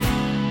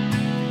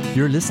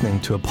You're listening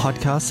to a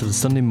podcast of the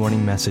Sunday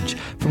morning message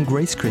from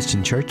Grace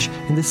Christian Church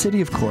in the city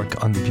of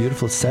Cork on the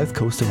beautiful south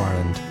coast of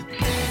Ireland.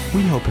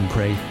 We hope and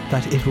pray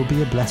that it will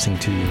be a blessing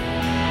to you.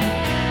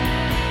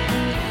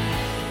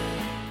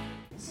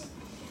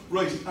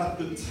 Right, at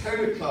the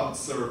 10 o'clock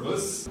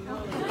service,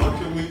 what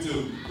can we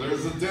do?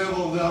 There's a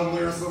devil down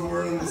there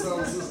somewhere in the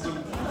sound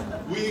system.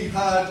 We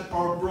had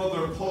our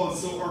brother Paul,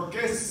 so our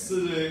guests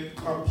today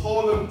are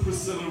Paul and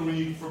Priscilla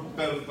Reid from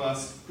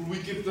Belfast. Can we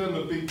give them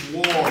a big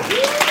warm welcome?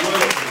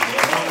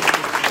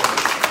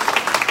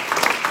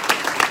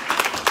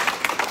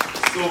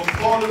 So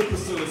Paul and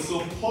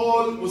Priscilla,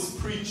 Paul was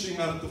preaching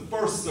at the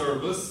first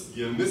service,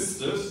 you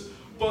missed it,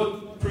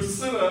 but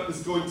Priscilla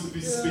is going to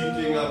be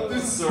speaking at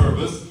this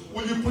service.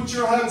 Will you put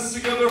your hands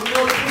together for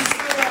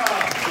Priscilla?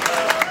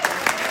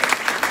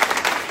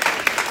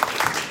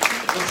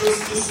 And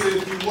just to say,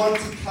 if you want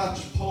to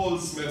catch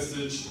Paul's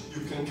message,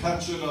 you can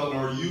catch it on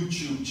our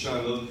YouTube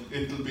channel.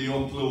 It'll be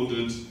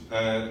uploaded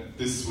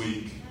this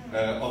week.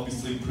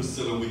 Obviously,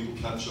 Priscilla, we can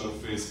catch on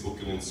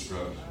Facebook and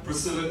Instagram.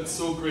 Priscilla, it's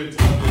so great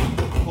to have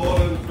you.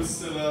 Paul and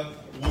Priscilla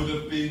would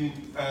have been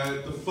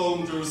the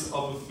founders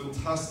of a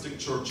fantastic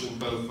church in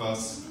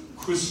Belfast,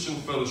 Christian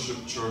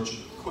Fellowship Church,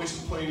 quite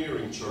a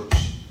pioneering church.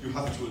 You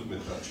have to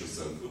admit that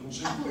yourself, wouldn't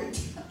you? I would.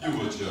 You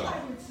would, yeah.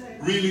 I would say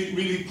that.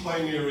 Really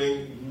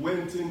pioneering,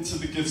 went into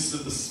the gifts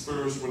of the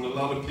Spirit when a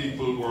lot of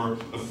people were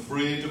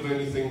afraid of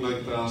anything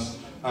like that,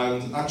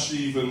 and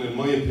actually even, in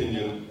my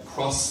opinion,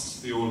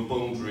 crossed the old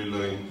boundary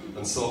line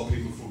and saw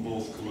people from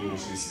both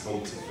communities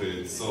come to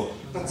faith. So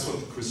that's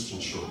what the Christian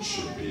church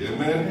should be.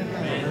 Amen?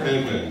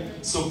 Amen.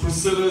 So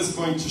Priscilla is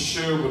going to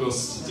share with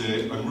us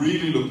today. I'm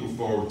really looking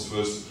forward to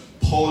it.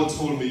 Paul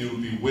told me you'll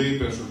be way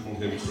better than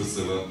him,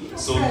 Priscilla.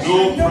 So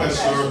no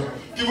pressure.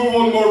 Give her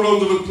one more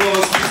round of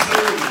applause,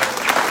 Priscilla.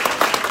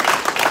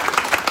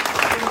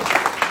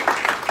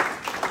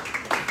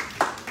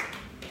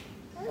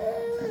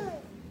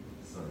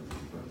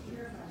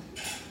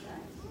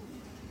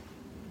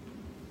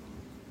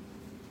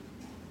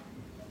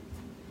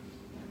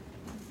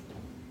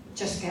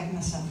 Just getting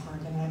myself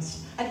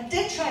organised. I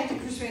did try to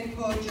persuade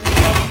Paul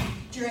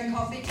during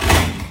coffee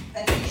time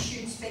that he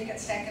should speak at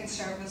second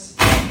service,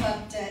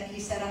 but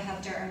he said I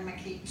have to earn my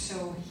keep,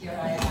 so here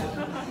I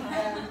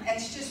am.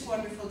 It's just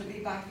wonderful to be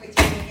back with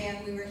you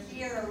again. We were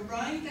here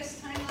around this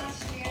time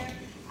last year,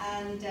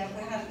 and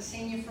we hadn't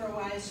seen you for a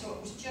while, so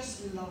it was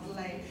just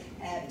lovely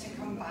to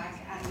come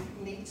back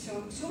and meet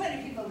so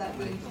many people that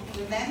we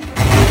remember from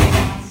the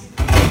past,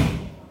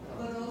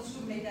 but also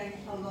meeting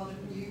a lot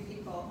of new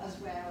people as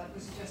well. It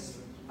was just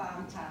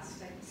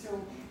fantastic. So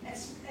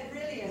it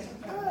really is a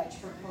privilege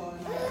for Paul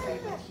and I to be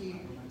with you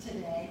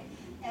today.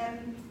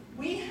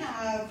 We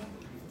have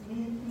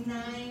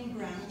 9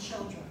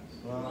 grandchildren.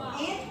 Wow.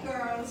 8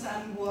 girls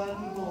and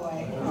 1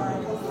 boy. Our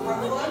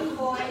one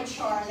boy,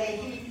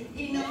 Charlie,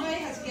 he now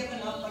has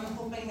given up on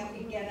hoping that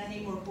we get any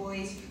more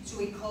boys, so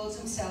he calls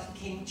himself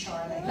King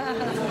Charlie.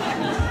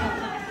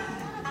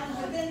 And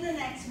within the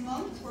next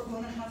month, we're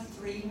going to have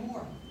 3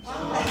 more.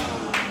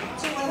 Wow.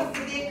 So we'll have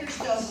the baker's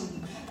dozen.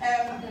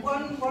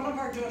 One of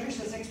our daughters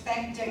is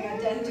expecting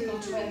identical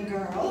twin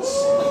girls.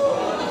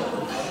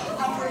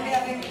 And we're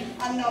getting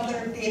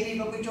another baby,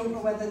 but we don't know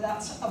whether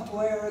that's a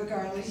boy or a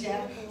girl as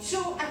yet.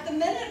 So at the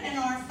minute in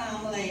our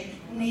family,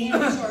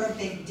 names are a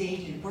big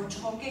deal. We're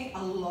talking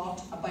a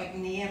lot about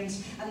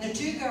names. And the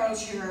 2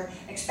 girls who are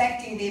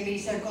expecting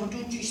babies, they're going,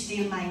 don't you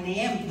steal my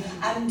name.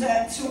 And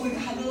so we've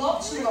had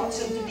lots and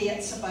lots of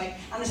debates about,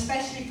 and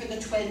especially for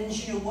the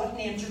twins, what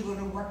names are going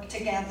to work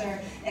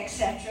together,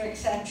 etc.,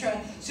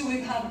 etc. So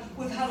we've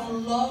had a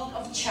lot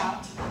of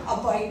chat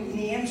about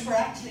names. We're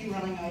actually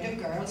running out of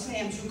girls'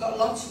 names. We've got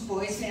lots of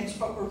boys' names,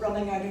 but we're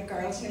running out of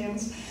girls'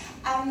 names.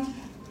 And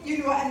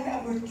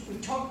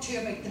we've talked to you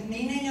about the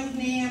meaning of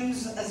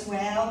names as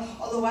well,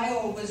 although I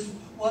always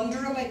wonder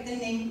about the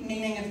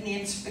meaning of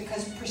names,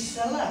 because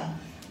Priscilla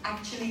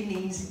actually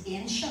means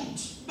ancient.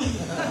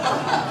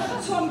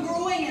 So I'm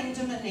growing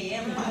into my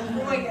name,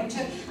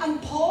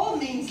 and Paul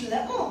means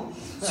little.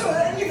 So,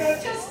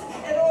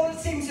 it all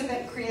seems a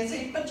bit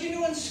crazy. But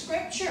in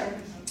Scripture,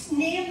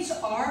 names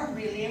are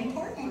really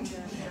important.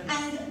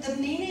 And the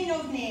meaning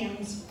of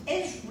names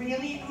is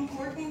really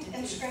important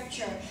in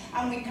Scripture.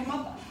 And we come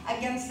up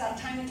against that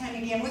time and time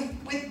again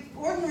with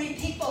ordinary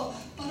people.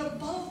 But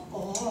above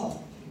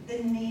all,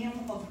 the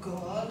name of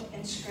God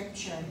in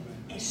Scripture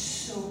is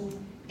so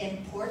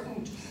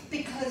important,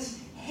 because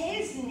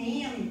his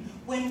name,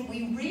 when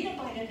we read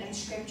about it in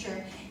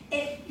Scripture,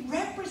 it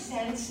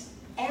represents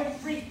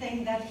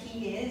everything that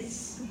he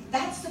is.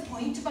 That's the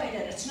point about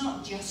it. It's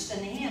not just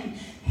a name.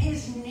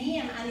 His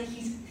name, and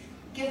he's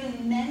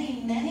given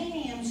many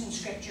names in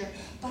Scripture,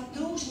 but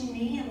those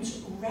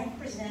names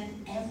represent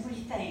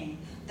everything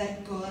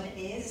that God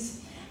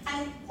is.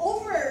 And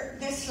over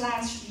this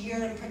last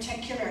year in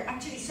particular,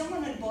 actually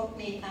someone had bought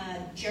me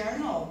a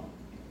journal,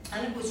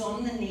 and it was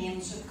on the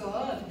names of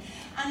God.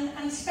 And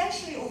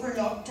especially over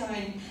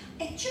lockdown,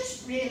 it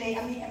just really,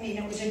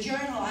 it was a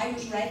journal, I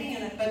was writing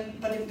in it,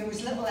 but there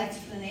was little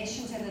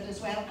explanations in it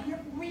as well, and it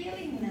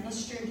really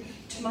ministered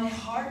to my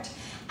heart.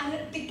 And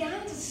it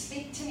began to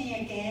speak to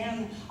me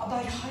again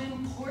about how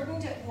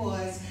important it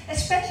was,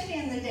 especially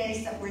in the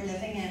days that we're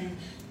living in,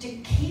 to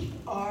keep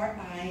our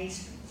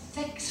eyes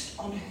fixed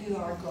on who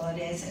our God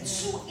is. It's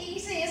so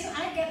easy, isn't it?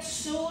 I get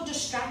so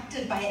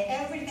distracted by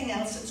everything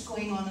else that's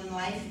going on in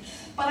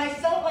life. But I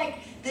felt like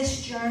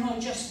this journal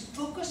just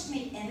focused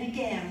me in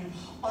again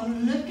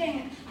on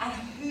looking at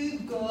who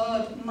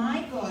God,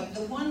 my God,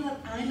 the one that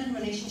I'm in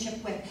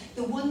relationship with,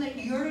 the one that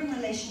you're in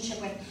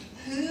relationship with,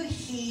 who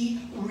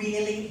He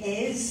really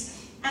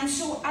is. And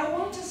so I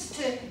want us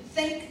to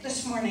think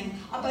this morning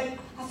about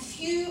a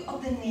few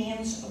of the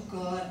names of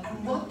God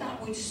and what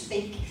that would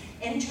speak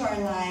into our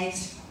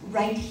lives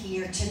right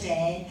here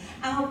today.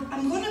 And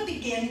I'm going to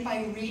begin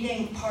by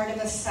reading part of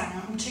a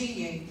psalm to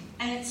you.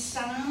 And it's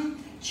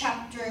Psalm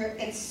chapter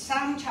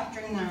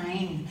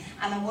 9.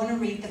 And I want to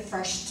read the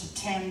first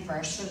 10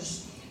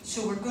 verses.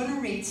 So we're going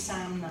to read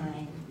Psalm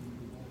 9.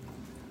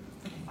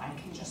 If I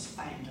can just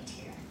find it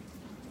here.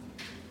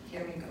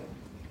 Here we go.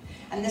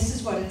 And this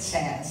is what it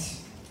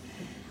says.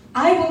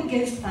 I will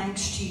give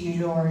thanks to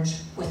you, Lord,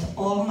 with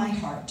all my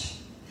heart.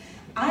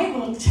 I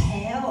will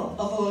tell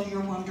of all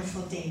your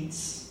wonderful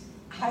deeds.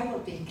 I will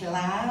be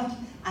glad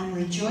and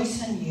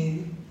rejoice in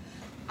you.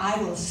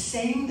 I will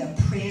sing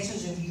the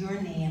praises of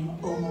your name,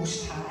 O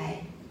Most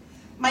High.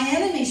 My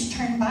enemies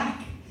turn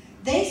back.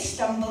 They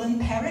stumble and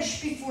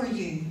perish before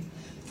you.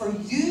 For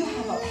you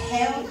have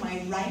upheld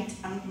my right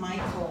and my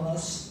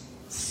cause,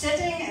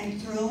 sitting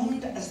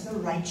enthroned as the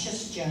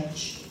righteous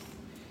judge.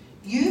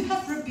 You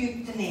have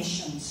rebuked the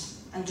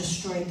nations and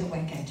destroyed the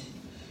wicked.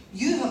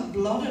 You have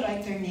blotted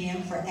out their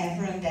name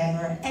forever and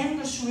ever.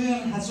 Endless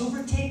ruin has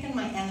overtaken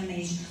my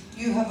enemies.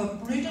 You have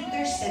uprooted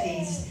their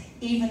cities.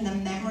 Even the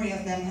memory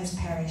of them has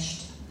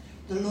perished.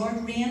 The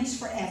Lord reigns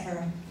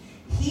forever.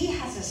 He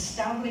has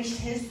established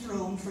his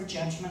throne for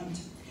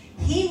judgment.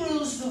 He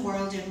rules the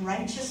world in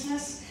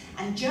righteousness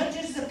and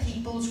judges the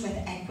peoples with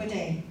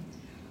equity.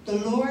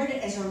 The Lord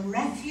is a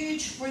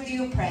refuge for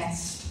the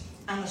oppressed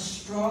and a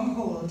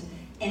stronghold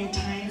in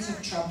times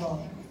of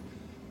trouble.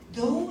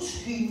 Those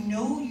who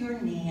know your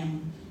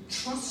name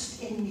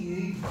trust in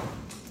you,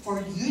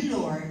 for you,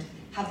 Lord,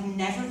 have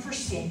never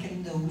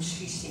forsaken those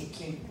who seek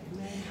you.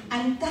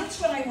 And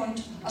that's what I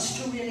want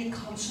us to really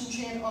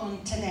concentrate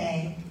on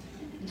today.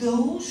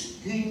 Those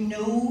who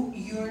know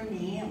your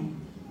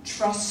name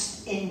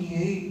trust in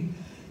you,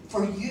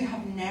 for you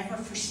have never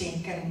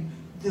forsaken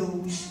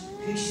those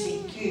who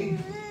seek you.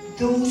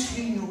 Those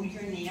who know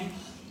your name.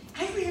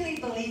 I really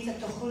believe that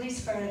the Holy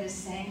Spirit is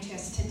saying to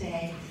us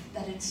today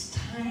that it's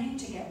time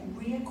to get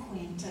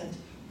reacquainted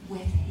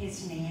with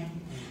his name.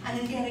 And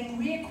in getting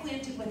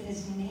reacquainted with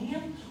his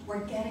name,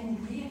 we're getting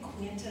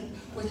reacquainted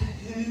with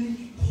who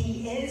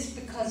he is,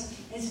 because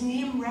his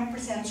name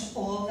represents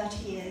all that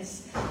he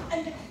is.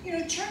 And,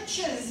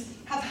 churches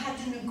have had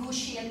to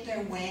negotiate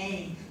their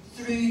way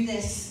through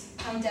this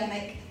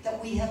pandemic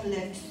that we have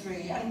lived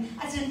through. And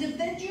as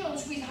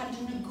individuals, we've had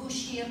to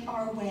negotiate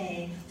our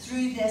way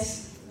through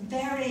this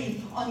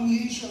very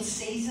unusual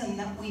season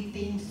that we've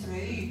been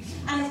through.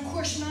 And of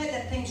course, now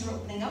that things are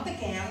opening up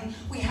again,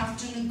 we have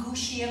to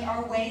negotiate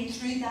our way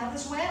through that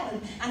as well.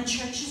 And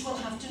churches will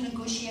have to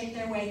negotiate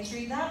their way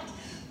through that.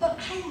 But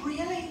I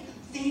really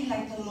feel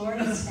like the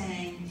Lord is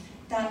saying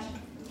that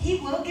he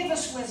will give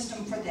us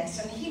wisdom for this,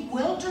 and he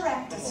will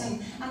direct us,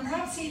 and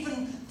perhaps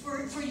even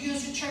for you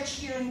as a church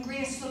here in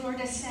Grace, the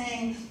Lord is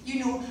saying,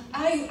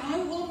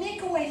 I will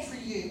make a way for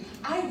you.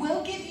 I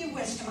will give you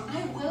wisdom.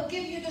 I will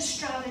give you the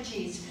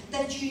strategies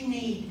that you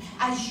need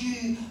as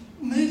you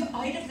move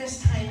out of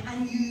this time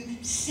and you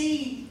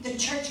see the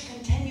church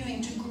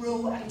continuing to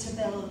grow and to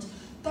build.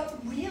 But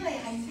really,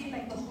 I feel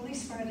like the Holy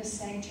Spirit is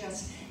saying to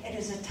us, it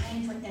is a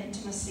time for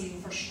intimacy,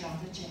 for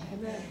strategy.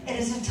 Amen. It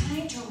is a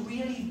time to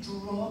really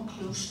draw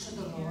close to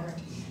the Lord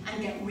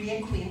and get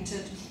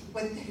reacquainted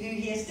with who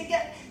he is, to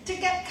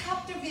get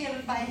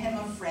captivated by him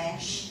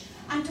afresh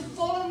and to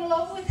fall in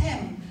love with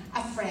him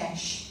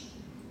afresh.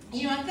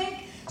 I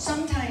think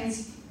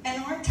sometimes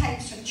in our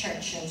types of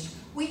churches,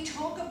 we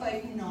talk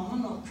about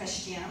nominal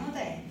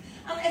Christianity.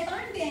 And if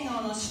I'm being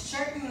honest,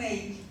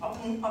 certainly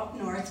up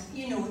north,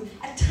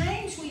 at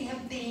times we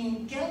have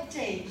been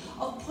guilty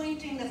of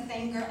pointing the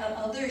finger at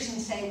others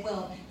and say,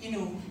 well,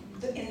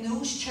 in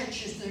those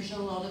churches there's a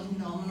lot of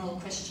nominal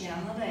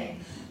Christianity.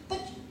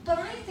 But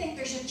I think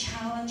there's a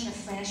challenge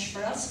afresh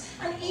for us.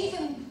 And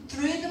even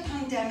through the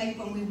pandemic,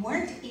 when we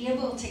weren't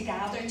able to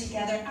gather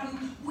together,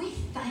 and we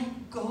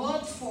thank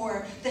God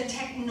for the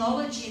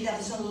technology that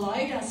has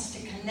allowed us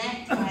to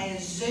connect via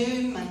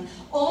Zoom and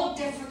all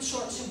different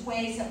sorts of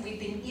ways that we've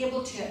been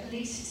able to at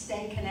least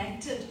stay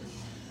connected.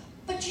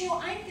 But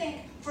I think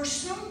for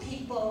some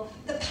people,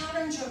 the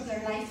patterns of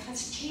their life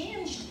has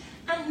changed,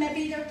 and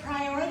maybe their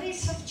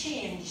priorities have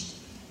changed.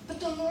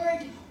 But the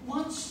Lord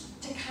wants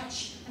to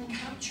catch and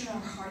capture our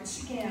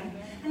hearts again.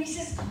 And he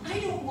says, I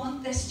don't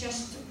want this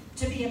just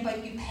to be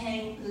about you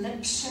paying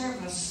lip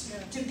service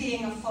to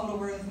being a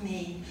follower of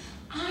me.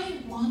 I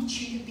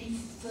want you to be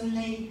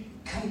fully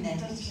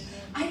committed.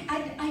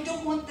 I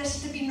don't want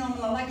this to be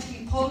nominal.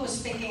 Actually, Paul was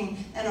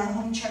speaking in our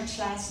home church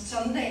last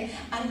Sunday,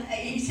 and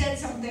he said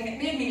something,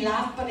 it made me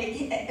laugh, but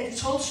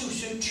it's also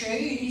so true.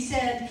 He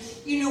said,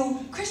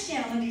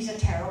 Christianity's a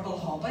terrible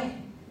hobby.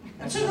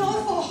 It's an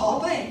awful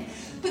hobby.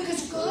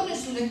 Because God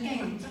is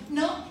looking,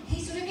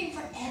 He's looking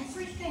for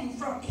everything.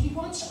 He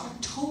wants our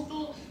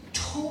total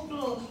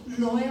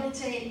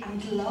loyalty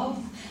and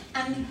love.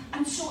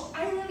 And so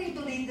I really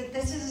believe that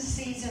this is a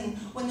season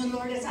when the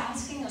Lord is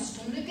asking us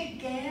to look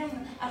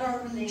again at our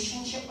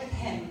relationship with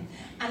Him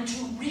and to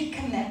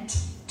recommit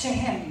to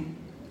Him.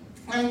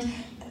 And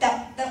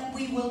that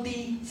we will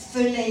be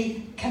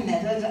fully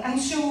committed. And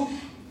so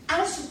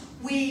as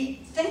we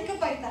think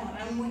about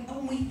that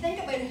and we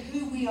think about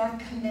who we are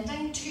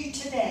committing to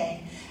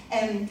today,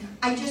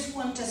 I just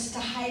want us to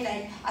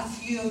highlight a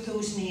few of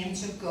those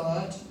names of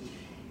God.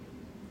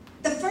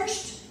 The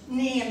first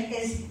name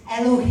is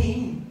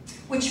Elohim,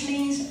 which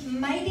means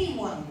mighty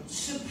one,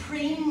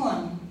 supreme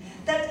one.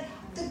 That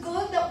the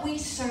God that we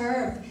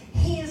serve,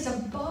 He is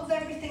above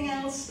everything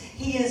else.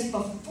 He is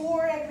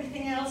before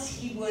everything else.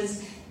 He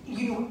was,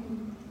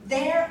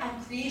 there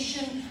at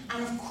creation,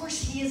 and of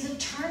course He is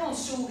eternal,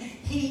 so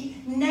He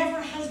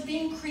never has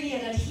been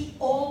created. He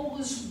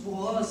always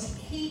was.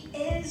 He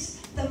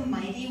is the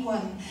mighty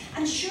one.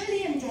 And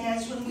surely in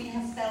days when we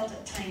have felt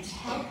at times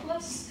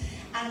helpless,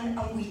 and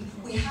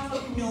we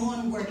haven't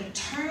known where to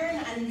turn,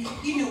 and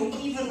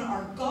even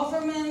our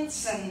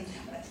governments and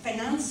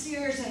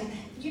financiers and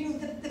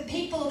the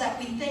people that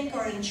we think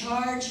are in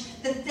charge,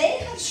 that they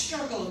have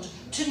struggled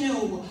to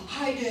know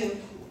how to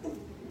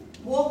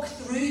walk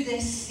through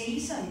this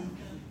season.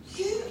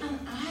 You and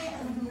I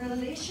are in a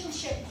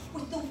relationship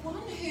with the one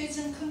who is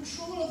in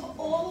control of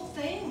all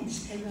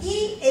things.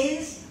 He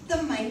is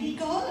the mighty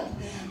God.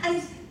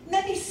 And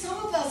maybe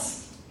some of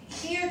us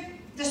here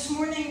this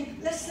morning,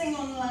 listening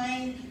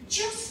online,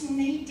 just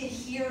need to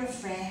hear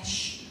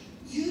afresh.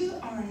 You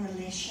are in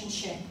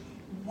relationship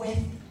with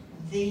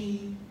the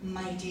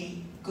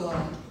mighty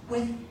God,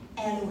 with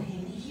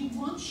Elohim. He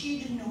wants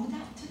you to know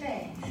that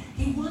today.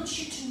 He wants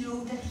you to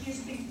know that He is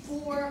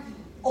before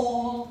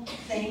all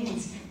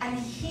things, and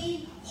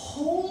He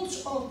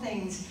holds all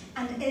things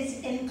and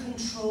is in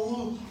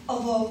control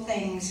of all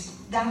things.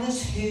 That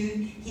is who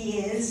He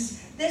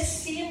is.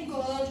 This same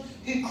God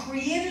who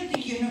created the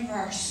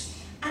universe,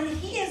 and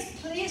He has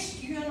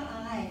placed you and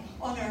I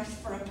on earth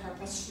for a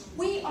purpose.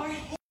 We are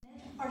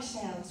committing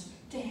ourselves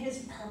to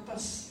His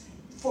purpose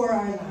for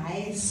our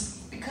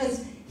lives,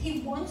 because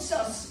He wants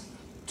us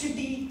to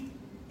be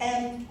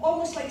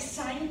almost like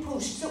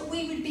signposts, that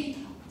we would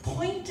be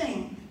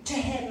pointing to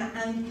Him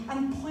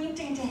and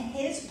pointing to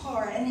His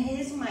power and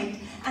His might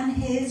and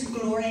His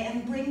glory,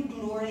 and bring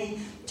glory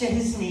to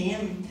His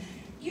name.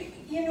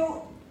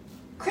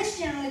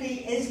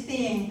 Christianity is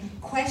being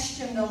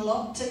questioned a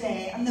lot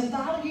today, and the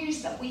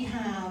values that we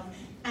have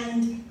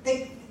and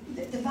the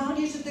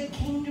values of the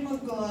kingdom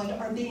of God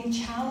are being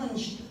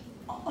challenged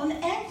on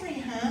every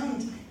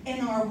hand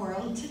in our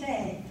world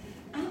today.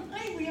 And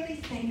I really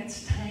think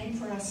it's time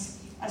for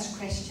us as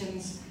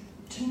Christians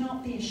to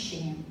not be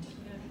ashamed.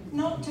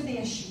 Not to be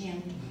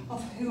ashamed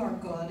of who our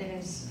God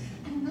is,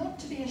 and not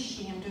to be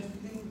ashamed of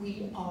who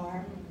we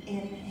are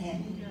in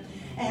Him.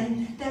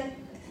 And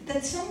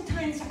that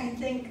sometimes I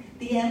think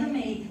the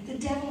enemy, the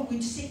devil,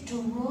 would seek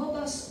to rob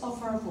us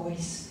of our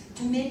voice,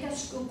 to make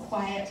us go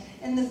quiet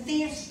in the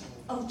face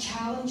of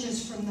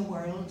challenges from the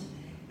world.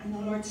 And the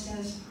Lord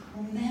says,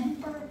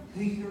 remember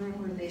who you're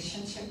in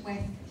relationship with.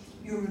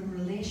 You're in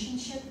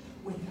relationship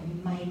with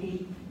the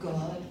mighty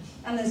God.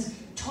 And as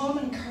Tom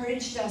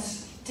encouraged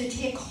us to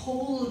take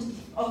hold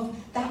of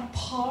that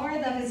power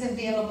that is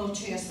available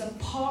to us, the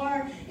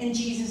power in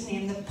Jesus'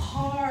 name, the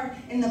power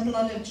in the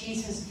blood of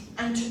Jesus,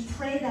 and to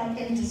pray that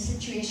into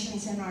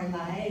situations in our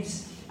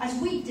lives. As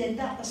we did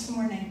that this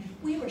morning,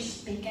 we were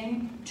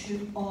speaking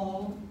to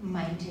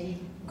Almighty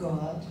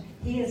God.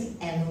 He is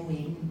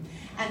Elohim.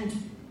 And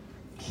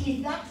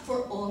He's that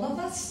for all of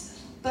us.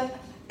 But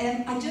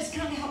I just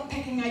can't help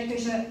picking out,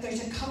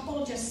 there's a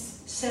couple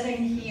just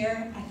sitting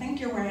here. I think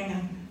you're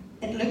wearing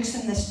it looks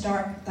in this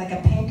dark like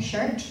a pink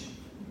shirt.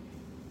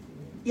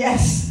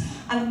 Yes,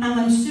 and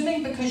I'm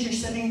assuming because you're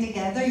sitting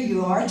together,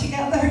 you are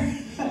together.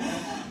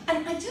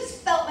 And I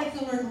just felt like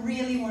the Lord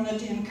really wanted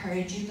to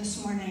encourage you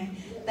this morning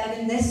that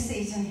in this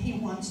season He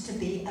wants to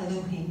be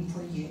Elohim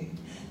for you.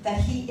 That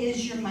He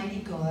is your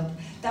mighty God.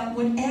 That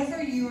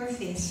whatever you are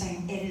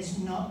facing, it is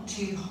not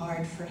too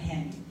hard for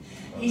Him.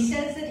 He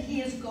says that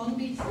He has gone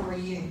before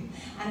you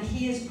and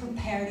He has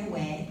prepared a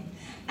way.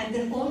 And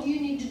that all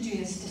you need to do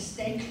is to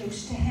stay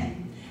close to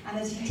Him. And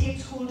as He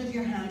takes hold of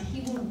your hand,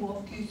 He will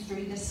walk you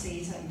through the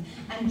season.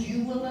 And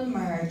you will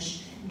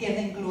emerge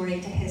giving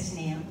glory to His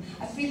name.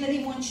 I feel that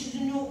He wants you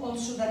to know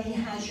also that He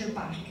has your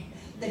back.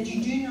 That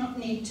you do not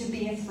need to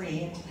be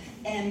afraid.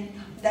 And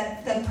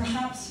that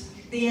perhaps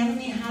the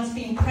enemy has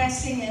been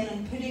pressing in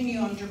and putting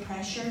you under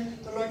pressure,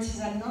 the Lord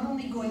says, I'm not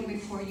only going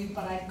before you,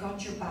 but I've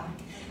got your back.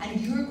 And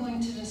you're going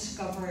to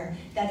discover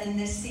that in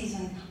this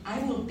season,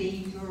 I will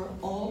be your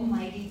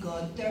almighty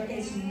God. There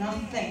is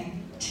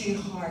nothing too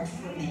hard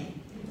for me.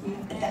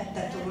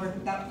 That the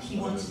Lord, that He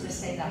wants to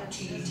say that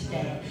to you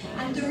today.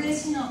 And there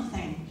is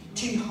nothing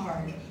too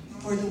hard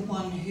for the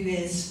one who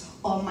is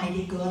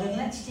Almighty God. And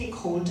let's take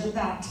hold of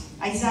that.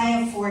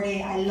 Isaiah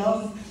 40, I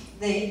love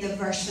the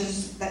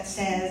verses that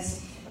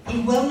says,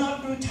 He will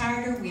not grow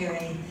tired or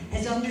weary.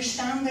 His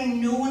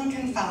understanding no one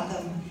can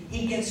fathom.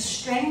 He gives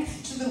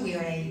strength to the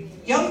weary.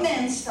 Young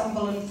men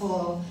stumble and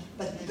fall,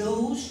 but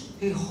those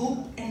who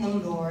hope in the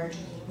Lord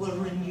will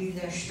renew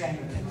their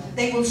strength.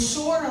 They will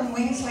soar on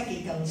wings like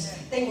eagles.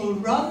 They will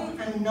run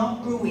and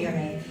not grow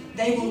weary.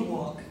 They will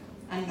walk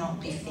and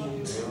not be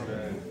faint.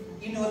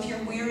 You know, if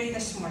you're weary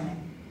this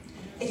morning,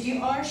 if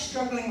you are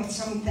struggling with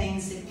some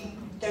things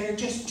that are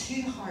just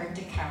too hard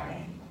to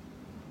carry,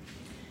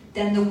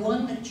 then the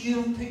one that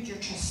you have put your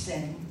trust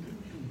in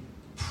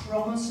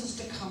promises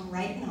to come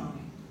right now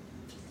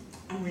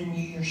and renew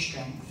your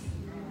strength.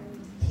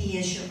 He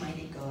is your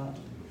mighty God.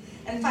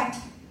 In fact,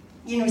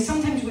 you know,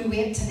 sometimes we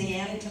wait to the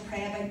end to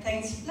pray about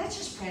things. Let's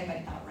just pray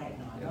about that right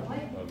now, will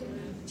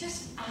we?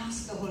 Just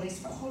ask the Holy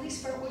Spirit. Holy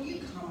Spirit, will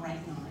you come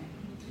right now?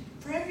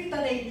 For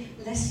everybody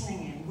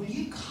listening in, will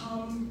you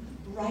come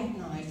right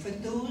now for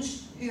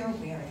those who are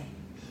weary,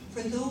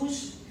 for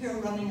those who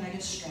are running out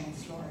of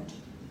strength, Lord?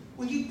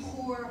 Will you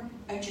pour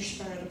out your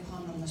Spirit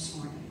upon them this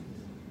morning?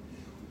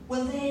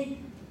 Will they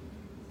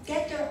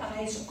get their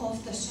eyes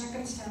off the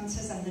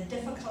circumstances and the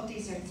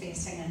difficulties they're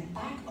facing and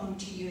back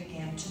onto you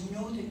again to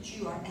know that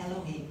you are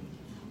Elohim,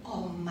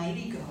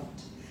 Almighty God,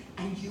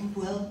 and you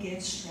will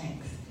give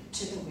strength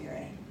to the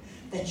weary,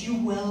 that you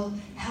will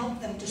help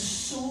them to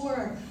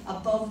soar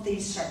above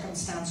these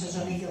circumstances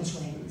on eagle's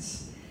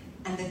wings,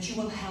 and that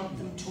you will help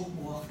them to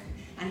walk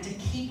and to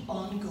keep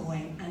on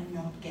going and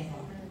not give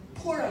up.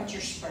 Pour out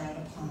your Spirit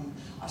upon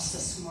us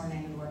this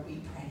morning, Lord,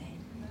 we pray.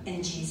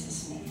 In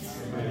Jesus' name.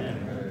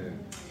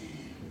 Amen.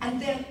 And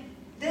then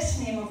this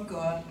name of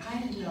God,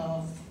 I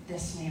love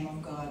this name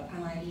of God,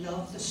 and I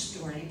love the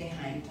story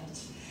behind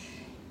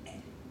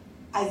it.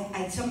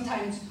 I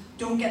sometimes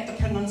don't get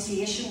the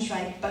pronunciations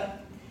right,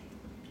 but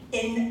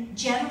in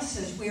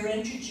Genesis we're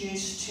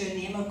introduced to a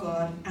name of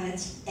God, and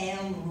it's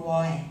El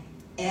Roi.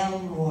 El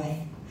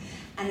Roi.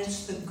 And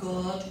it's the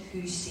God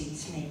who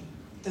sees me.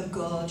 The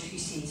God who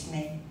sees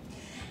me.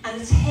 And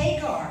it's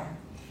Hagar.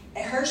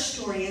 Her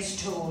story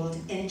is told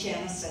in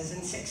Genesis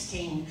in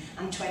 16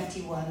 and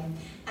 21.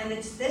 And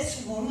it's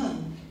this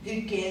woman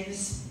who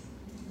gives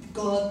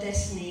God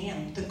this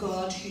name, the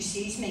God who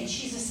sees me.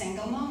 She's a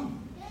single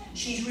mom.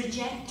 She's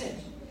rejected.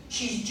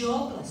 She's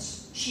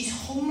jobless. She's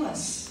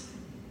homeless.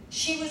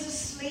 She was a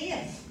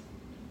slave.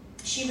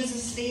 She was a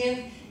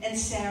slave in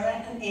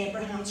Sarah and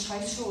Abraham's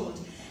household.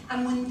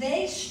 And when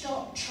they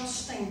stopped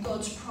trusting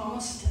God's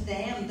promise to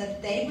them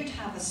that they would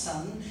have a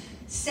son,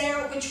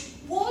 Sarah, which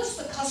was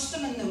the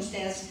custom in those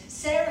days,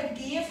 Sarah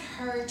gave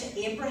her to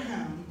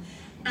Abraham,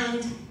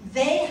 and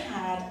they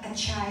had a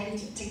child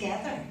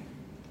together.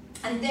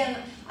 And then,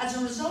 as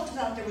a result of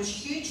that, there was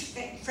huge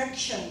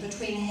friction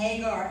between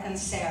Hagar and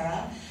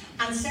Sarah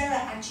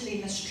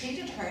actually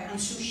mistreated her, and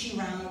so she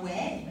ran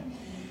away.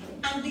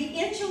 And the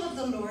angel of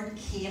the Lord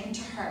came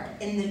to her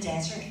in the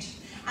desert.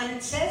 And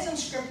it says in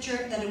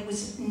Scripture that it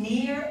was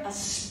near a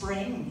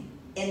spring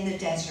in the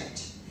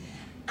desert.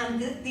 And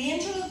the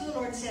angel of the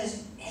Lord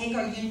says,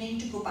 Hagar, you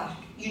need to go back.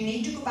 You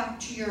need to go back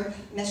to your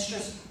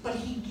mistress. But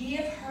he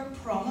gave her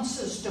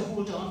promises to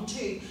hold on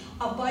to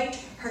about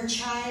her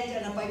child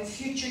and about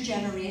future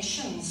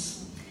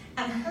generations.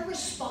 And her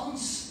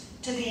response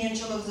to the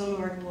angel of the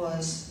Lord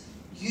was,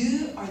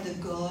 you are the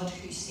God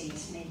who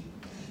sees me.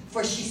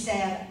 For she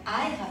said,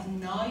 I have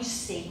now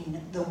seen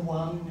the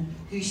one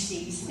who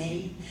sees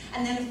me.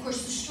 And then, of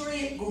course, the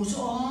story goes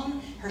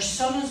on. Her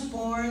son is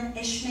born,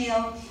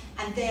 Ishmael.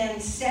 And then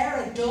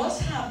Sarah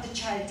does have the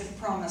child of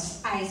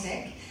promise,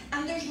 Isaac.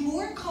 And there's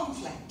more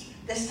conflict,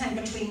 this time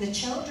between the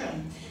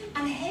children.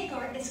 And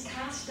Hagar is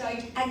cast out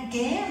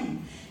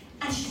again.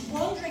 And she's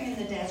wandering in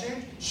the desert.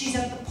 She's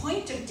at the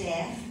point of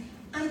death.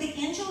 And the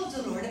angel of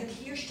the Lord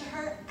appears to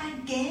her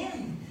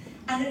again.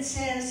 And it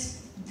says,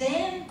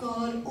 then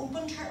God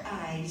opened her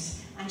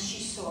eyes and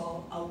she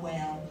saw a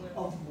well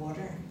of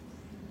water.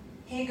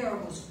 Hagar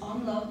was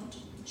unloved.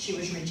 She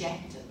was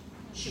rejected.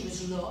 She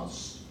was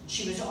lost.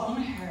 She was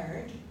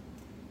unheard.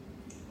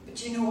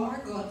 But you know, our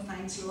God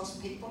finds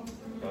lost people.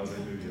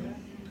 Hallelujah.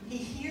 He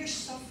hears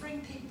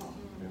suffering people.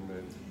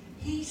 Amen.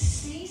 He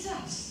sees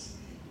us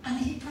and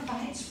he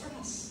provides for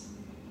us.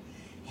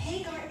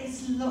 Hagar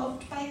is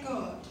loved by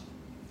God.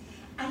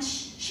 And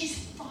she's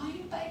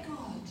found by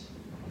God.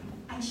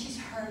 And she's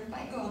heard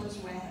by God as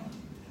well.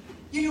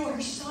 You know,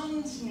 her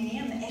son's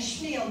name,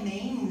 Ishmael,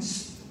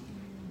 means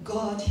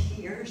God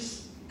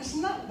hears.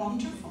 Isn't that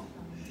wonderful?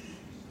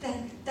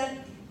 That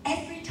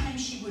every time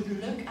she would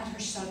look at her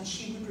son,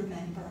 she would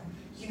remember,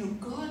 you know,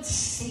 God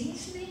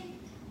sees me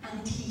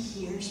and he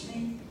hears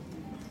me.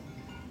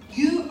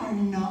 You are are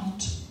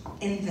not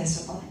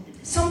invisible.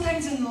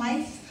 Sometimes in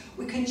life,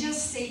 we can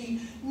just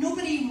see,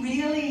 nobody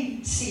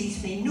really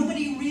sees me,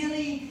 nobody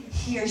really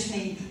hears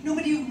me,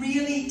 nobody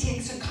really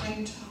takes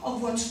account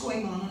of what's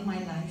going on in my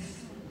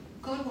life.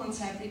 God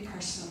wants every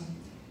person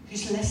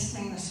who's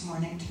listening this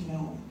morning to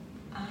know,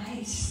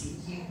 I see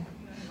you.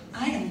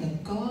 I am the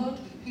God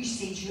who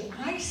sees you.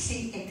 I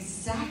see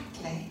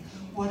exactly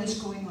what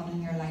is going on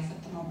in your life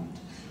at the moment.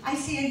 I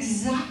see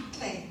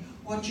exactly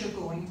what you're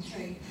going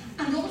through.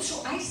 And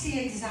also, I see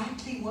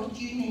exactly what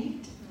you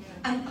need.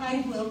 And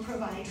I will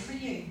provide for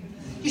you.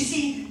 You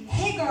see,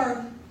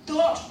 Hagar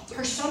thought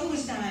her son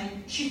was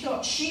dying. She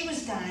thought she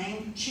was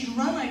dying. She'd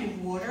run out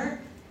of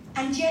water.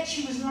 And yet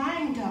she was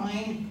lying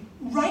down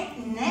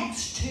right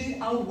next to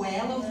a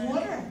well of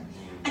water.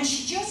 And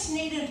she just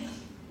needed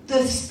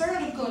the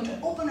Spirit of God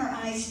to open her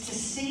eyes to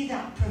see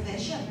that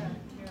provision.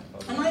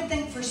 And I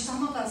think for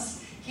some of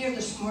us here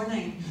this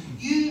morning,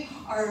 you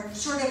are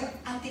sort of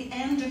at the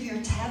end of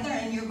your tether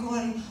and you're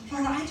going,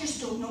 Lord, I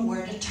just don't know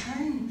where to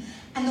turn.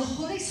 And the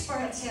Holy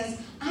Spirit says,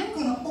 I'm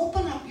going to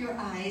open up your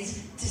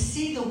eyes to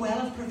see the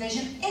well of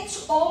provision.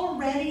 It's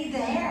already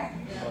there.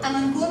 And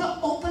I'm going to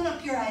open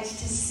up your eyes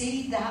to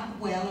see that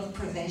well of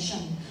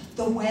provision,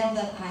 the well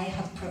that I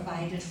have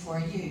provided for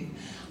you.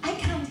 I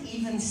can't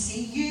even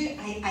see you.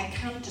 I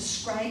can't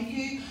describe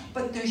you.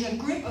 But there's a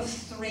group of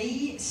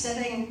 3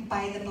 sitting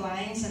by the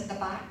blinds at the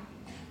back.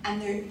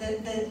 And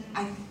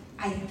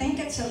I think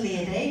it's a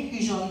lady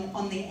who's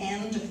on the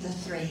end of the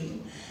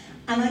 3.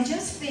 And I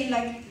just feel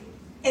like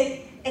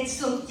it's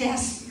the,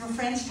 yes, your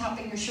friend's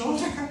tapping your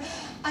shoulder.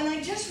 And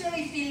I just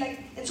really feel like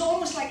it's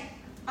almost like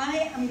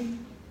I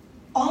am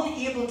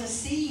unable to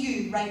see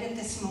you right at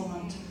this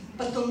moment.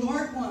 But the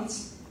Lord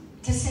wants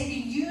to say to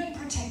you in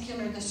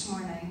particular this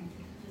morning,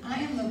 I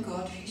am the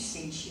God who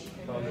sees you.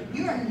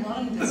 You are not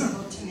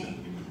invisible to me.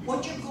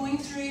 What you're going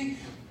through,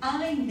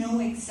 I know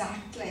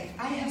exactly.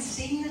 I have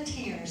seen the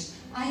tears.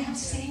 I have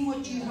seen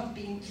what you have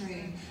been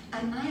through.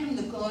 And I am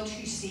the God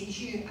who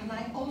sees you. And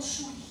I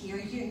also hear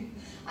you.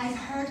 I've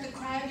heard the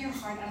cry of your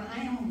heart and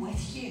I am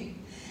with you.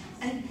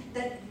 And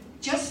that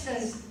just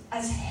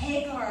as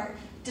Hagar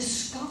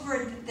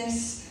discovered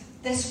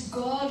this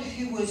God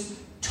who was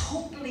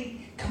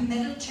totally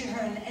committed to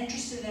her and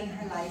interested in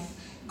her life,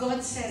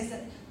 God says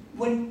that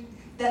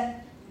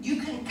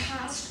you can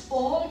cast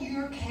all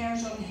your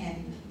cares on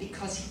him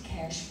because he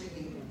cares for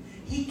you.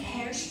 He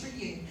cares for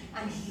you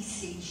and he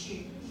sees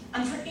you.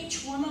 And for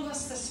each one of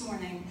us this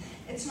morning,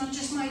 it's not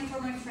just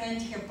for my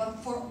friend here, but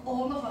for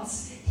all of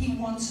us, he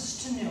wants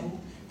us to know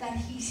that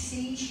he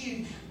sees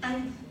you.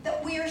 And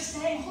that we are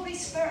saying, Holy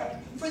Spirit,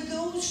 for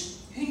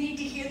those who need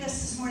to hear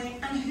this morning,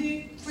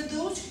 and for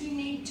those who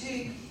need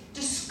to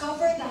discover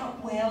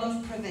that well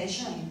of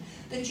provision,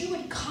 that you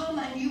would come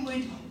and you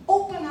would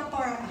open up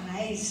our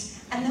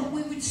eyes and that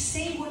we would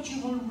see what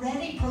you've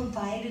already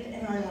provided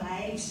in our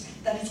lives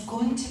that is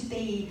going to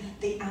be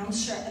the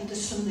answer and the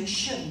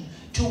solution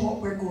to what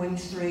we're going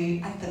through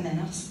at the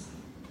minute.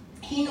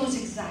 He knows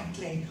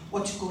exactly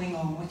what's going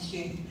on with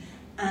you,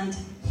 and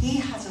he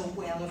has a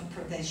well of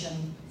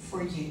provision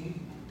for you.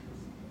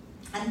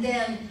 And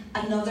then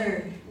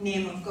another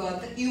name of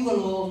God that you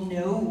will all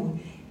know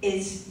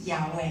is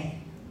Yahweh,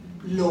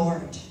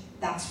 Lord.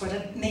 That's what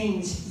it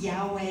means.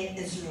 Yahweh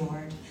is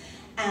Lord.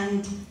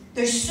 And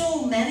there's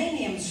so many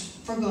names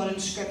for God in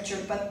Scripture,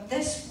 but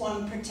this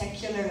one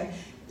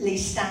particularly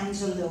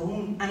stands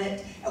alone, and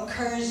it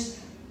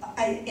occurs,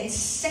 it's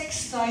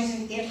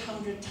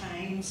 6,800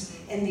 times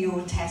in the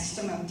Old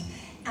Testament.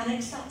 And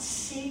it's that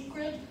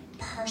sacred,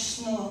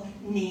 personal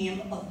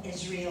name of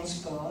Israel's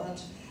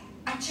God.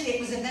 Actually, it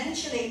was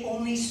eventually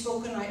only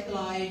spoken out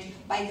loud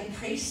by the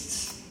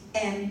priests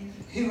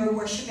who were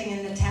worshipping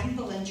in the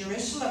temple in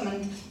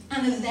Jerusalem.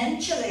 And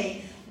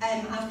eventually,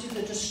 after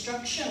the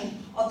destruction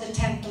of the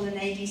temple in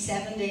AD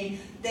 70,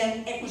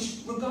 then it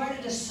was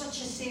regarded as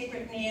such a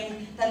sacred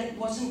name that it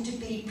wasn't to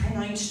be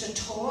pronounced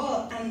at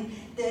all. And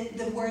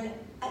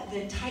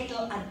the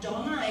title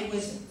Adonai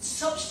was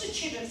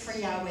substituted for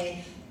Yahweh,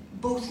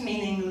 both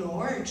meaning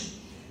Lord.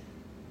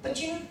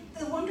 But you know,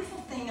 the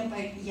wonderful thing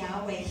about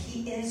Yahweh,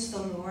 he is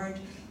the Lord,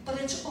 but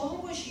it's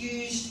always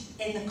used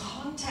in the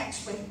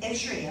context with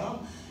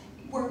Israel,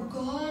 where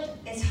God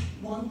is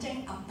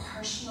wanting a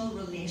personal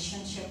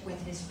relationship with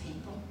his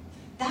people.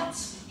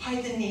 That's how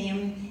the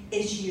name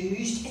is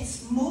used.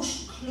 It's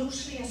most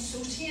closely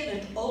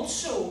associated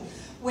also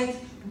with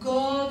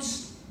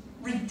God's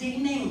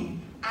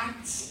redeeming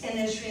acts in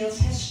Israel's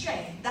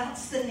history.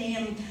 That's the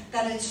name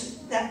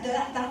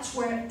that's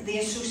where the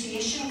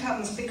association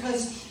comes,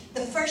 because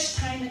the first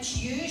time it's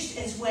used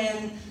is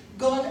when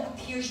God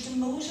appears to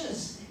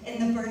Moses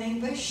in the burning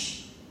bush.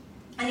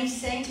 And he's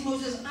saying to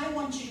Moses, I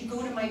want you to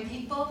go to my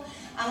people,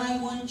 and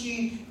I want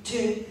you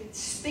to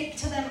speak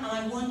to them, and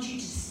I want you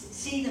to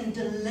see them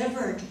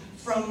delivered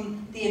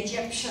from the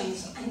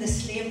Egyptians and the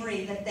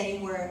slavery that they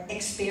were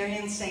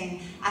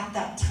experiencing at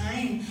that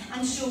time.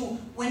 And so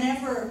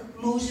whenever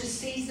Moses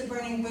sees the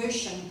burning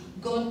bush and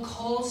God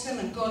calls him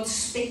and God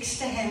speaks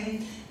to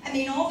him, I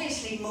mean,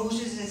 obviously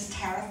Moses is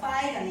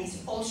terrified, and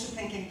he's also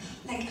thinking,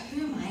 like,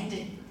 who am I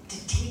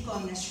to take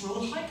on this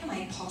role? How can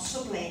I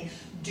possibly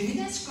do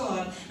this,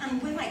 God?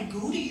 And when I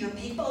go to your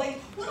people, like,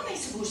 what am I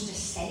supposed to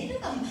say to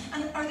them?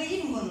 And are they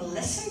even going to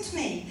listen to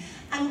me?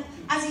 And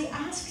as he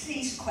asks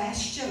these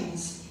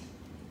questions,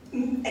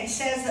 it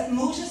says that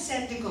Moses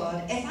said to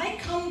God, if I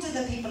come to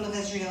the people of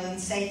Israel and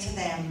say to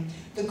them,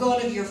 the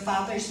God of your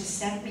fathers has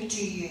sent me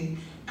to you,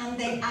 and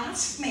they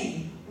ask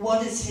me,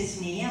 what is his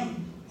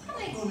name?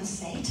 What am I going to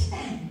say to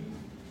them?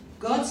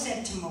 God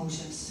said to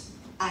Moses,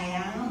 I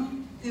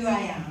am who I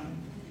am.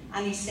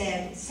 And he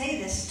said,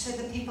 say this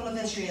to the people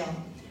of Israel,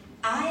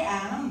 I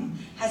am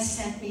has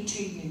sent me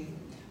to you.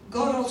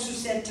 God also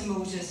said to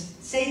Moses,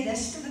 say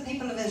this to the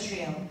people of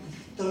Israel,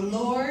 the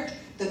Lord,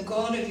 the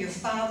God of your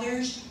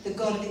fathers, the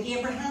God of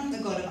Abraham, the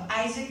God of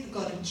Isaac, the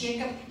God of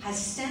Jacob,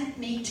 has sent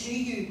me to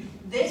you.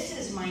 This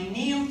is my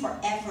name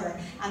forever,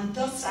 and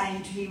thus I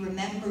am to be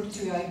remembered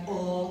throughout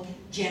all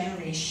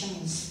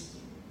generations.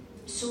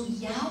 So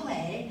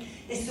Yahweh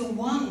is the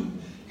one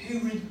who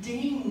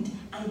redeemed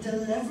and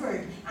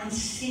delivered and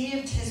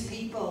saved his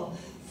people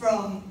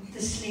from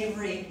the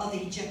slavery of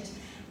Egypt.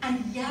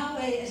 And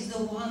Yahweh is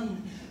the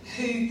one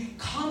who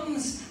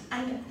comes,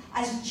 and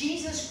as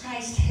Jesus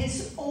Christ,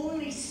 his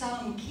only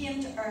Son,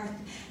 came to earth,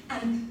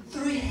 and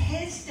through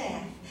his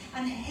death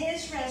and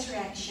his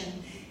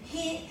resurrection,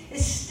 he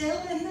is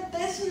still in the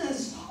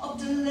business of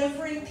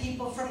delivering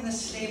people from the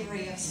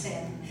slavery of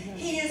sin.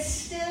 He is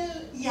still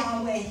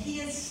Yahweh. He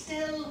is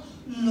still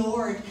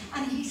Lord.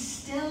 And he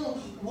still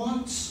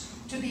wants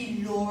to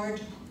be Lord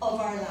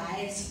of our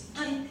lives.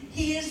 And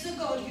he is the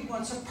God who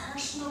wants a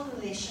personal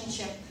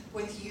relationship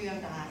with you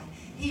and I.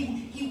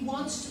 He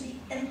wants to be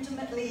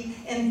intimately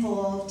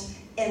involved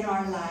in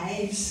our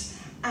lives.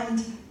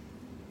 And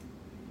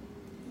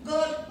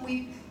God,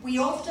 we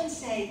often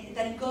say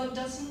that God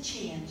doesn't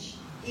change.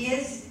 He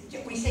is,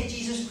 we say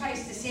Jesus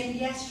Christ, the same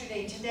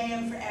yesterday, today,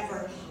 and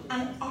forever.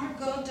 And our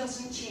God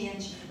doesn't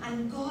change.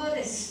 And God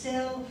is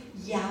still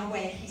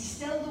Yahweh. He's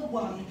still the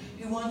one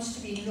who wants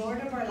to be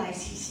Lord of our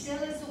lives. He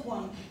still is the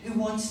one who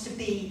wants to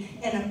be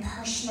in a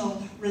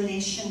personal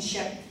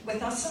relationship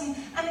with us.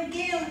 And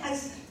again,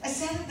 as I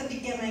said at the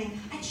beginning,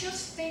 I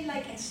just feel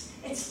like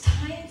it's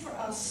time for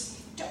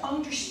us to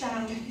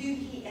understand who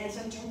he is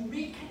and to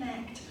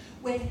reconnect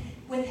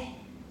with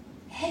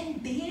him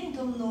being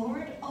the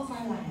Lord of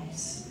our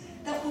lives.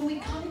 That when we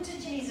come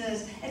to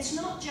Jesus, it's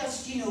not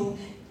just,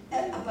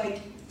 about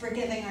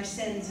forgiving our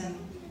sins and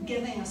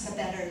giving us a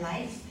better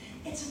life.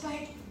 It's about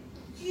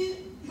you,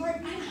 Lord,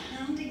 I'm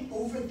handing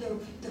over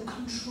the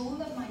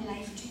control of my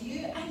life to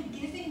you. I'm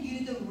giving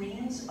you the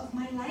reins of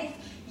my life.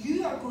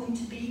 You are going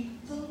to be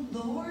the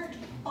Lord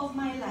of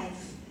my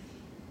life.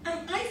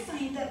 And I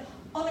find that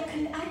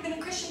I've been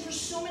a Christian for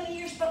so many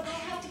years, but I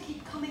have to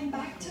keep coming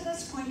back to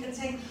this point and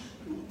saying,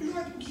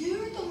 Lord,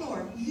 you're the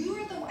Lord.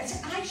 You're the one.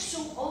 I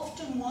so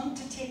often want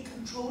to take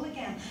control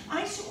again.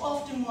 I so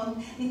often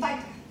want, in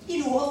fact,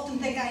 often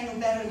think I know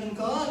better than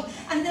God.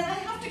 And then I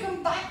have to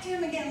come back to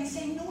him again and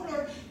say, no,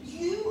 Lord,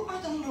 you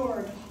are the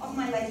Lord of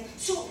my life.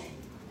 So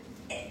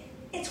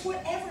it's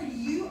whatever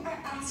you are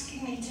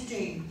asking me to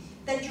do,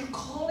 that you're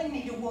calling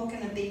me to walk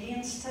in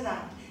obedience to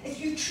that. If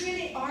you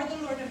truly are the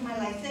Lord of my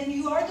life, then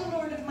you are the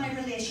Lord of my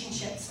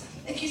relationships.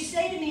 If you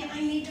say to me, I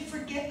need to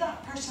forgive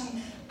that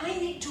person, I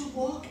need to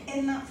walk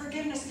in that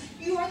forgiveness.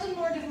 You are the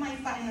Lord of my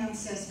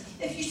finances.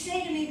 If you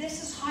say to me,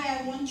 this is how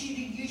I want you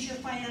to use your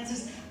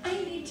finances, I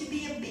need to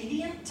be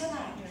obedient to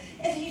that.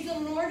 If he's the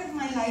Lord of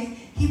my life,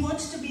 he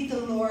wants to be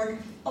the Lord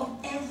of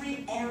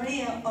every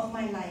area of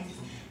my life.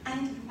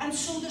 And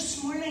so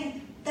this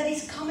morning, that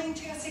he's coming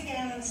to us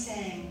again and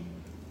saying,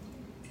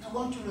 I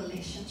want a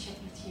relationship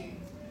with you,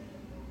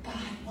 but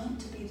I want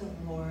to be the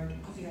Lord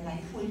of your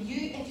life. Will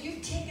you, if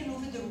you've taken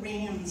over the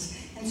reins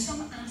in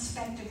some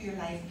aspect of your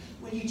life,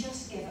 will you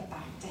just give it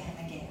back to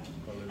him again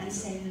and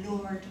say,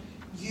 Lord,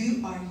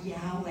 you are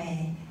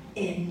Yahweh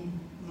in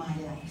my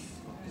life.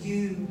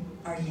 You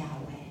are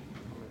Yahweh.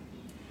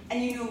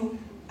 And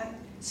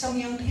some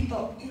young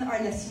people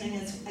are listening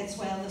as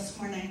well this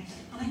morning,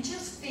 and I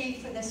just feel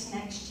for this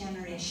next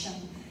generation,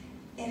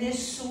 it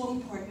is so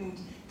important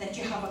that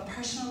you have a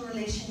personal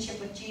relationship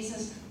with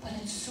Jesus, but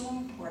it's so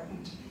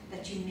important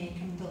that you make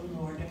him the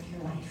Lord of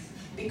your life,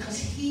 because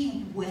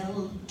he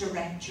will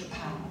direct your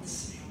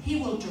paths. He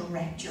will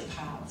direct your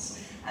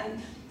paths. And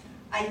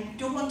I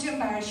don't want to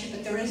embarrass you,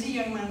 but there is a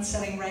young man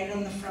sitting right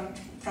on the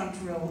front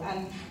row,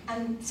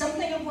 and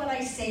something of what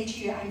I say to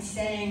you, I'm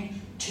saying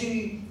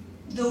to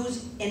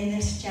those in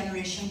this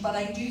generation, but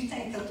I do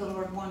think that the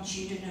Lord wants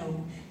you to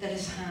know that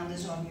his hand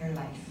is on your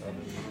life,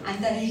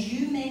 and that as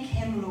you make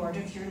him Lord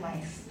of your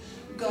life,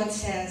 God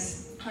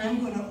says, I'm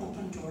going to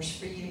open doors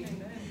for you.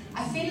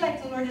 I feel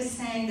like the Lord is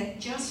saying that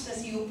just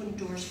as he opened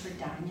doors for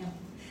Daniel,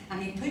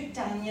 and he put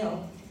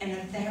Daniel in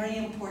a very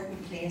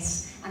important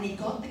place, and he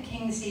got the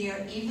king's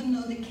ear, even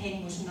though the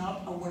king was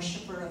not a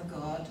worshipper of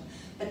God.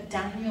 But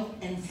Daniel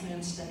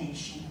influenced the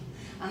nation.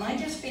 And I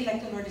just feel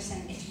like the Lord is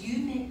saying, if you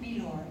make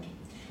me Lord,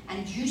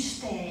 and you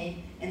stay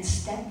in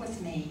step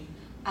with me,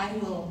 I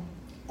will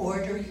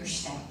order your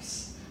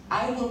steps.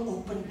 I will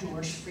open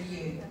doors for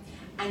you.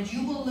 And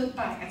you will look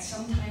back at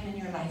some time in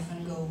your life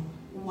and go,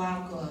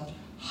 wow, God,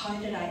 how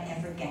did I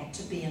ever get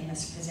to be in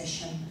this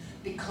position?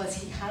 Because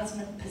he has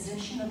a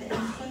position of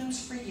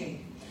influence for you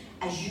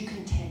as you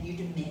continue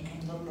to make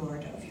him the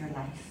Lord of your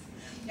life.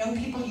 Young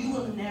people, you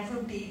will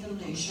never be the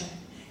loser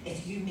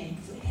if you make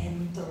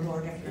him the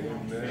Lord of your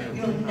life.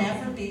 You'll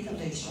never be the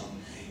loser.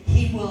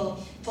 He will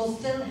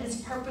fulfill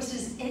his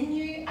purposes in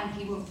you, and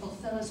he will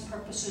fulfill his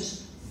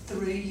purposes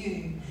through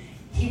you.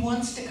 He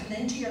wants to come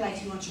into your life,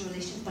 he wants a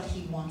relationship, but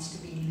he wants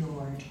to be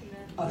Lord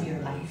of your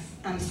life.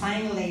 And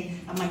finally,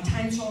 and my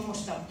time's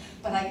almost up,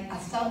 but I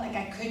felt like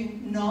I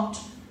could not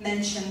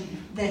mention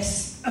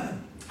this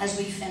as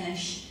we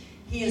finish.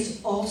 He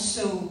is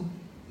also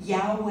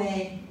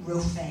Yahweh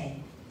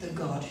Rophe, the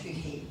God who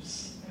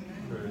heals.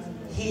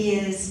 He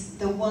is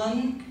the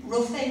one.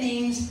 Rophe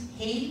means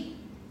heal,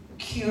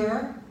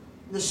 cure,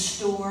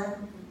 restore,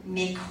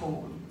 make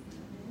whole.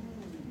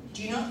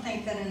 Do you not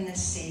think that in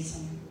this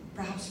season,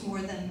 perhaps more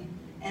than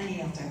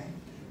any other,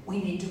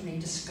 we need to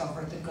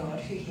rediscover the God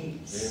who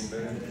heals?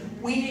 Amen.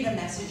 We need a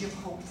message of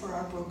hope for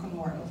our broken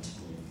world.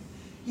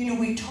 You know,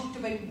 we've talked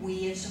about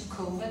waves of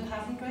COVID,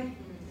 haven't we?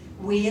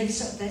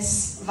 Waves of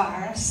this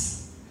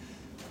virus.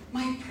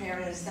 My prayer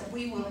is that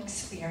we will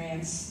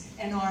experience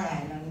in our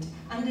island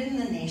and in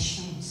the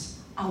nations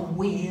a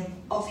wave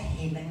of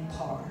healing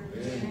power.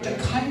 Amen. To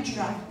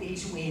counteract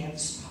these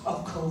waves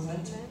of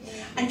COVID.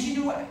 And you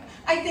know what?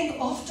 I think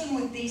often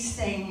with these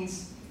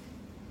things,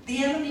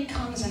 the enemy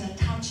comes and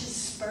attaches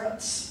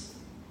spirits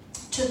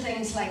to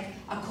things like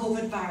a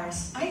COVID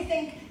virus. I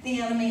think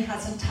the enemy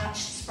has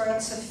attached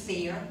spirits of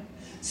fear,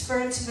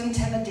 spirits of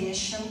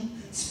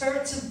intimidation,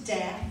 spirits of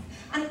death,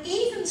 and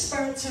even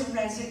spirits of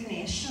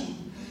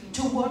resignation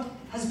to what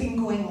has been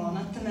going on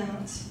at the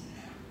minute.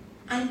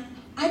 And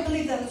I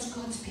believe that as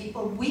God's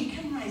people, we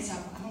can rise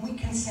up and we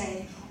can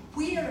say,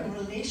 we are in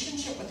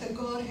relationship with a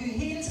God who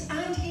heals,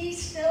 and he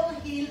still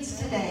heals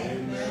today.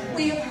 Amen.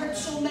 We have heard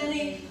so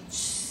many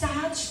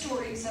sad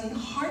stories and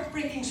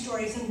heartbreaking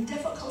stories and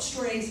difficult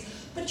stories,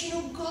 but you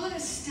know, God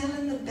is still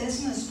in the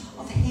business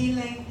of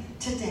healing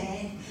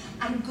today,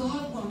 and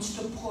God wants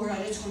to pour out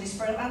his Holy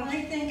Spirit. And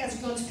I think as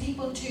God's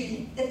people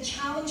too, the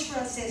challenge for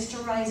us is to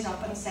rise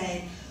up and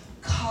say,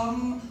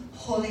 come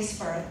Holy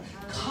Spirit,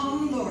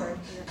 come Lord,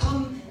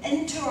 come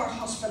into our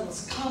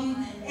hospitals,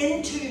 come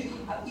into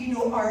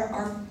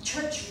our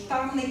church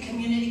family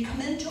community, come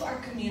into our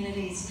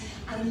communities,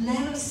 and let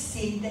us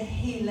see the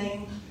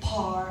healing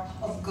power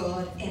of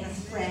God in a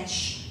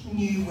fresh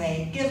new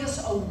way. Give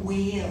us a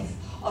wave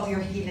of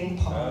your healing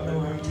power,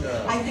 Lord.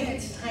 I think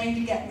it's time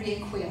to get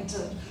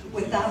reacquainted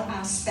with that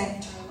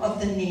aspect of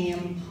the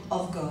name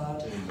of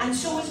God. And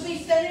so as we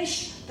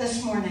finish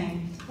this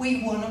morning,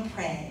 we want to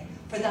pray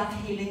for that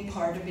healing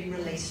power to be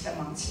released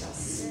amongst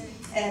us.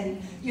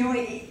 And you know,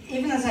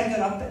 even as I got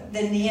up,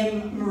 the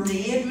name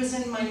Mairead was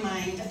in my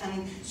mind,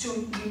 and so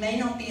you may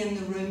not be in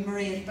the room,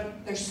 Mairead,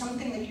 but there's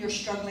something that you're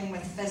struggling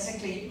with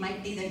physically. It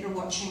might be that you're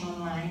watching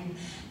online,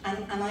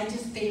 and I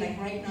just feel like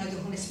right now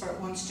the Holy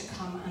Spirit wants to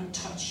come and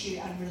touch you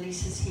and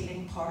release his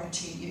healing power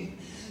to you.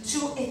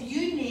 So if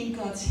you need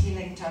God's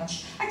healing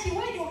touch, actually,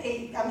 why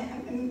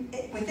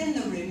don't within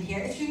the room here,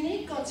 if you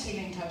need God's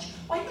healing touch,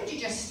 why don't you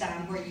just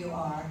stand where you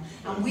are,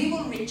 and we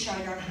will reach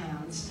out our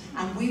hands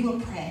and we will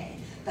pray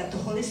that the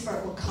Holy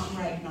Spirit will come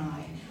right now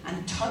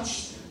and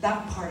touch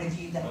that part of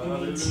you that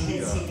needs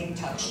his healing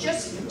touch.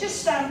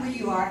 Just stand where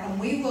you are, and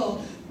we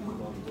will,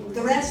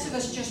 the rest of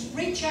us, just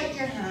reach out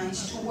your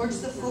hands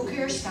towards the folk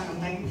who are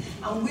standing,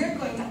 and we're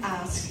going to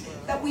ask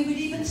that we would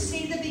even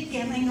see the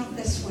beginning of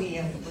this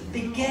wave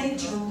begin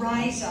to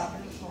rise up,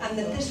 and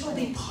that this will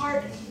be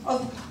part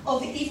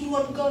of even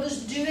what God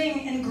is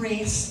doing in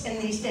Grace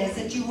in these days,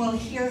 that you will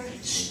hear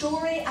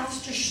story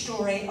after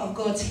story of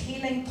God's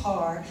healing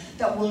power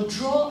that will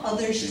draw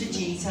others to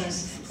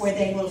Jesus where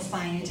they will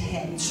find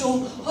him. So,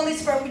 Holy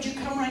Spirit, would you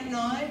come right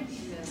now?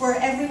 For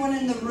everyone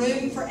in the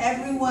room, for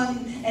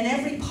everyone in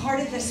every part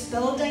of this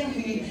building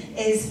who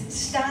is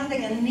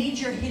standing and needs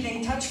your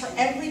healing touch, for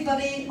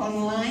everybody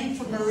online,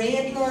 for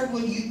Mairead, Lord,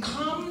 will you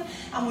come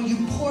and will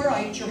you pour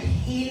out your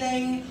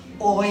healing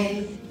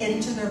oil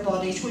into their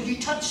bodies? Will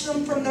you touch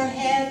them from their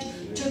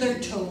head to their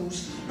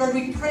toes? Lord,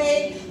 we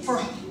pray for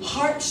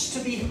hearts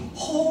to be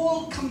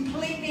whole,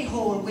 completely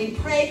whole. We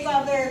pray,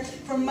 Father,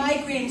 for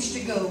migraines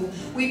to go.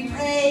 We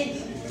pray,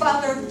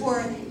 Father,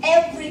 for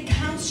every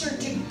cancer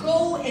to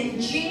go in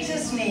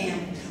Jesus'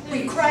 name.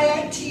 We cry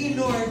out to you,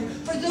 Lord,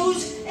 for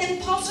those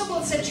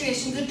impossible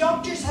situations. The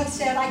doctors have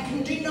said, I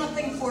can do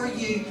nothing for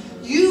you.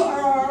 You are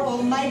our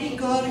Almighty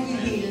God who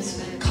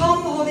heals.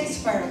 Come, Holy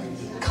Spirit.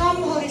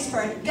 Come, Holy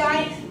Spirit,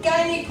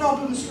 gynae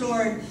problems,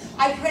 Lord.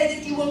 I pray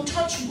that you will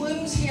touch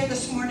wombs here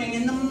this morning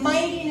in the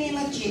mighty name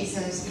of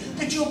Jesus,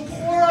 that you'll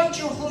pour out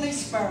your Holy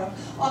Spirit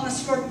on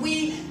us, Lord.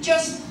 We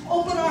just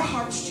open our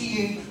hearts to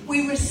you.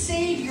 We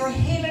receive your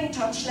healing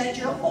touch. Let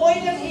your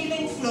oil of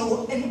healing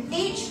flow in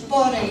each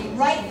body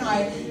right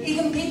now,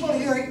 even people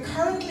who are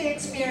currently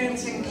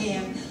experiencing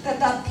pain,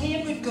 that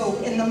pain would go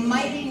in the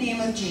mighty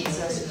name of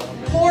Jesus.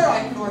 Pour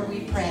out, Lord,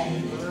 we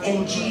pray,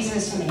 in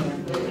Jesus'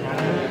 name.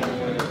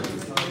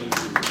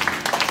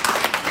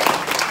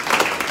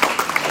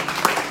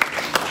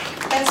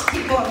 Let's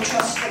keep on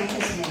trusting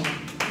his name.